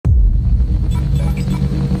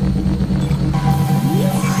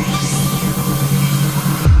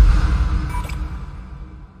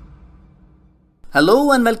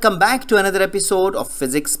Hello and welcome back to another episode of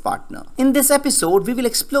Physics Partner. In this episode, we will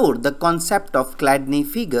explore the concept of Chladni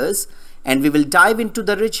figures and we will dive into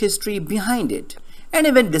the rich history behind it and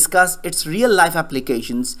even discuss its real-life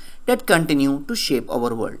applications that continue to shape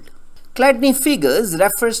our world. Chladni figures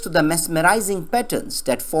refers to the mesmerizing patterns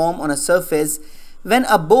that form on a surface when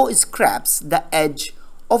a bow scrapes the edge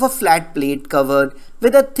of a flat plate covered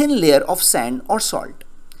with a thin layer of sand or salt.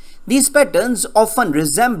 These patterns, often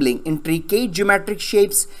resembling intricate geometric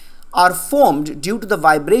shapes, are formed due to the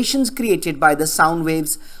vibrations created by the sound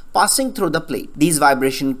waves passing through the plate. These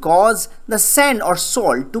vibrations cause the sand or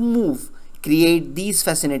salt to move, create these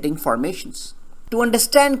fascinating formations. To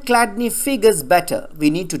understand Chladni figures better,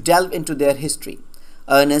 we need to delve into their history.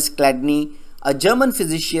 Ernst Chladni, a German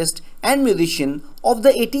physicist and musician of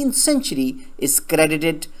the 18th century, is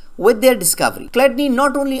credited with their discovery. Chladni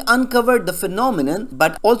not only uncovered the phenomenon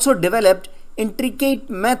but also developed intricate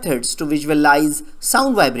methods to visualize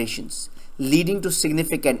sound vibrations, leading to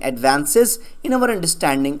significant advances in our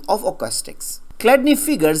understanding of acoustics. Chladni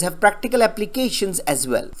figures have practical applications as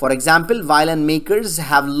well. For example, violin makers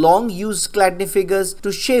have long used Chladni figures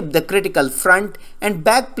to shape the critical front and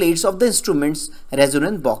back plates of the instrument's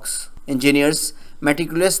resonant box. Engineers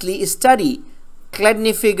meticulously study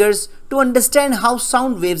Chladni figures to understand how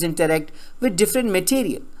sound waves interact with different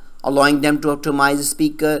material, allowing them to optimize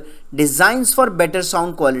speaker designs for better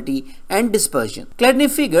sound quality and dispersion.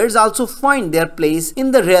 Chladni figures also find their place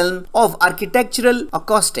in the realm of architectural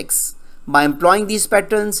acoustics. By employing these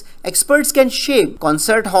patterns, experts can shape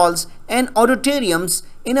concert halls and auditoriums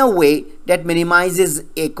in a way that minimizes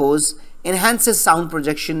echoes, enhances sound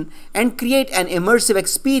projection, and create an immersive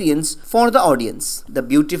experience for the audience. The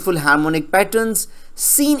beautiful harmonic patterns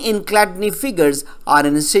seen in Chladni figures are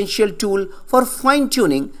an essential tool for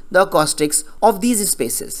fine-tuning the acoustics of these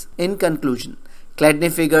spaces. In conclusion,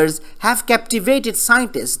 Chladni figures have captivated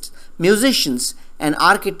scientists, musicians, and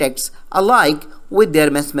architects alike with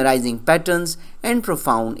their mesmerizing patterns and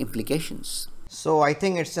profound implications. So I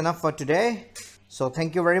think it's enough for today. So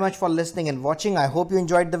thank you very much for listening and watching. I hope you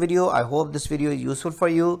enjoyed the video. I hope this video is useful for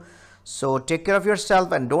you. So take care of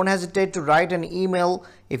yourself and don't hesitate to write an email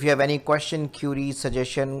if you have any question, query,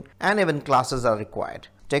 suggestion, and even classes are required.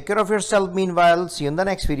 Take care of yourself meanwhile. See you in the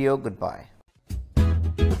next video. Goodbye.